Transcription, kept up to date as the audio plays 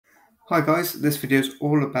Hi guys, this video is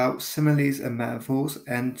all about similes and metaphors,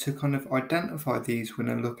 and to kind of identify these, we're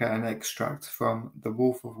going to look at an extract from The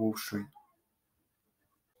Wolf of Wall Street.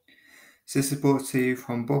 So this is brought to you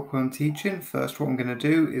from Bookworm Teaching. First, what I'm going to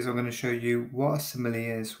do is I'm going to show you what a simile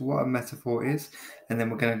is, what a metaphor is, and then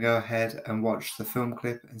we're going to go ahead and watch the film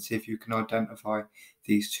clip and see if you can identify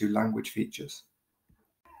these two language features.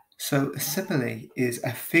 So a simile is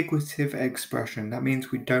a figurative expression. That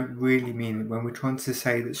means we don't really mean it when we're trying to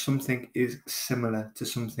say that something is similar to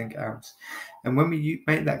something else. And when we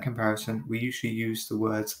make that comparison, we usually use the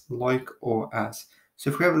words like or as.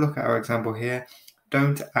 So if we have a look at our example here,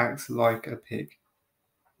 don't act like a pig.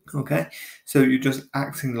 Okay, so you're just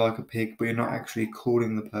acting like a pig, but you're not actually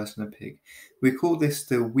calling the person a pig. We call this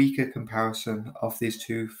the weaker comparison of these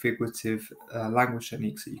two figurative language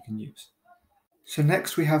techniques that you can use. So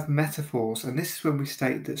next we have metaphors, and this is when we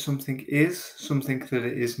state that something is something that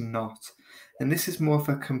it is not. And this is more of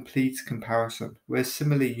a complete comparison, whereas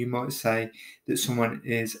similarly you might say that someone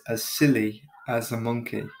is as silly as a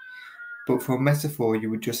monkey. But for a metaphor, you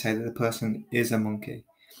would just say that the person is a monkey.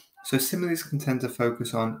 So similes can tend to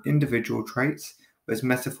focus on individual traits, whereas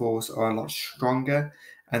metaphors are a lot stronger,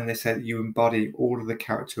 and they say that you embody all of the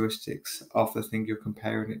characteristics of the thing you're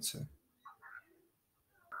comparing it to.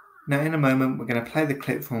 Now in a moment we're going to play the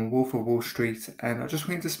clip from Wolf of Wall Street, and I just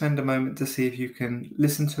want you to spend a moment to see if you can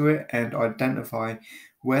listen to it and identify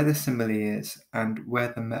where the simile is and where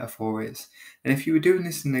the metaphor is. And if you were doing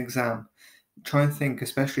this in an exam, try and think,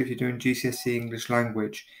 especially if you're doing GCSE English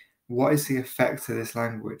language, what is the effect of this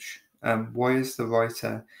language? Why has the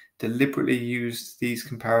writer deliberately used these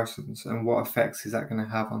comparisons, and what effects is that going to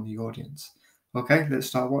have on the audience? Okay, let's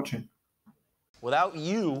start watching. Without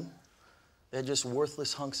you, they're just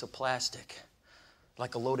worthless hunks of plastic,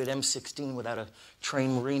 like a loaded M16 without a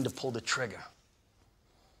trained Marine to pull the trigger.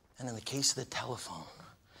 And in the case of the telephone,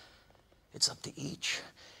 it's up to each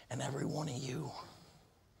and every one of you,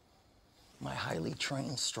 my highly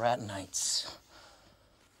trained Stratonites,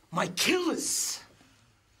 my killers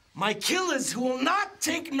who will not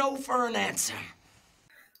take no for an answer.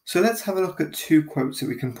 So let's have a look at two quotes that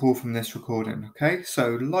we can pull from this recording, okay?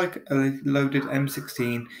 So, like a loaded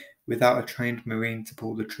M16 without a trained Marine to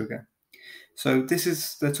pull the trigger. So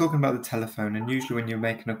they're talking about the telephone, and usually when you're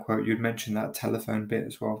making a quote, you'd mention that telephone bit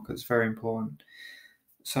as well, because it's very important.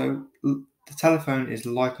 So the telephone is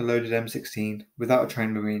like a loaded M16 without a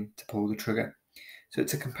trained Marine to pull the trigger. So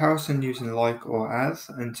it's a comparison using like or as,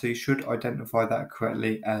 and so you should identify that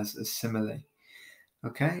correctly as a simile.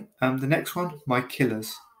 Okay, the next one, my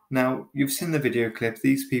killers. Now, you've seen the video clip.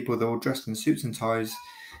 These people, they're all dressed in suits and ties.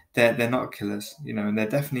 They're not killers, and they're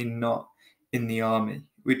definitely not in the army,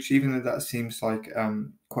 which, even though that seems like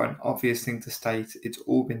quite an obvious thing to state, it's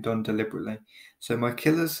all been done deliberately. So my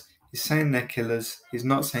killers, he's saying they're killers. He's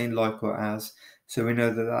not saying like or as, so we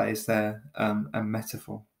know that that is there a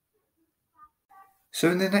metaphor.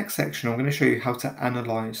 So in the next section, I'm going to show you how to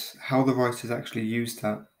analyse how the writers actually used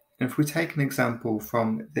that. And if we take an example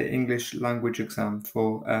from the English language exam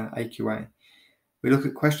for AQA, we look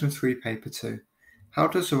at question 3, paper 2. How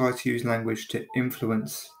does the writer use language to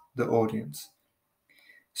influence the audience?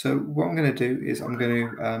 So what I'm going to do is I'm going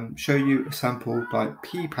to show you a sample like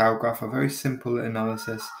P paragraph, a very simple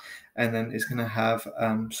analysis, and then it's going to have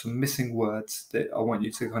some missing words that I want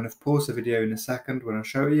you to kind of pause the video in a second when I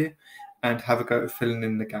show you and have a go at filling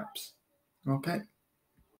in the gaps. Okay.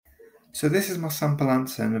 So this is my sample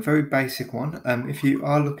answer, and a very basic one. If you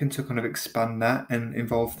are looking to kind of expand that and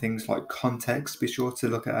involve things like context, be sure to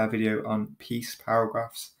look at our video on piece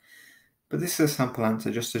paragraphs. But this is a sample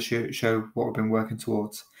answer just to show what we've been working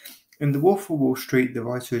towards. In The Wolf of Wall Street, the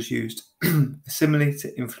writer has used a simile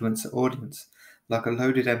to influence the audience, like a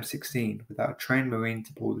loaded M16 without a trained Marine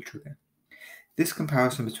to pull the trigger. This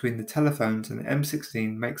comparison between the telephones and the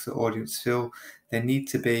M16 makes the audience feel there need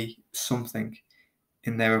to be something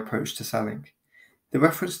in their approach to selling. The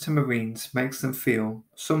reference to Marines makes them feel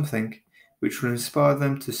something which will inspire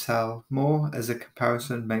them to sell more, as a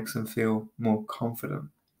comparison makes them feel more confident.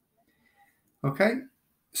 Okay,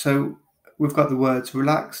 so we've got the words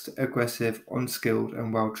relaxed, aggressive, unskilled,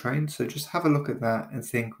 and well-trained. So just have a look at that and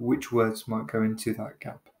think which words might go into that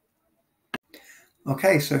gap.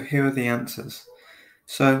 Okay, so here are the answers.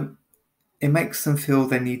 So it makes them feel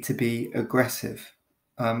they need to be aggressive.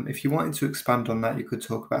 If you wanted to expand on that, you could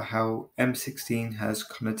talk about how M16 has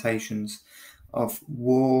connotations of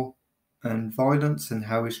war and violence, and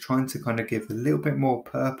how it's trying to kind of give a little bit more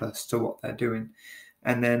purpose to what they're doing.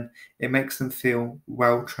 And then it makes them feel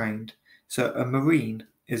well-trained. So a Marine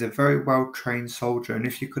is a very well-trained soldier, and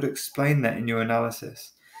if you could explain that in your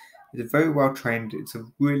analysis, It's very well trained. It's a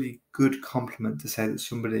really good compliment to say that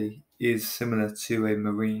somebody is similar to a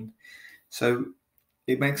Marine. So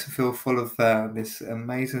it makes them feel full of this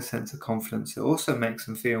amazing sense of confidence. It also makes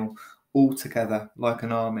them feel all together like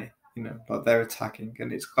an army, like they're attacking.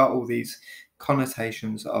 And it's got all these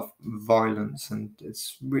connotations of violence, and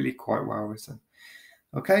it's really quite well written.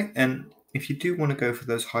 Okay, and if you do want to go for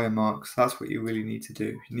those higher marks, that's what you really need to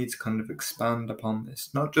do. You need to kind of expand upon this,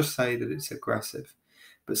 not just say that it's aggressive,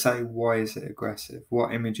 but say, why is it aggressive?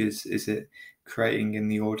 What images is it creating in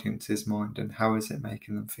the audience's mind, and how is it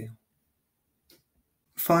making them feel?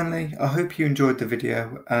 Finally, I hope you enjoyed the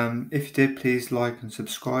video. If you did, please like and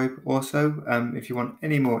subscribe. Also, if you want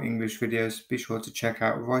any more English videos, be sure to check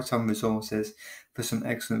out Right On Resources for some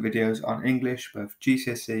excellent videos on English, both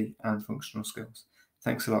GCSE and functional skills.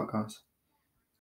 Thanks a lot, guys.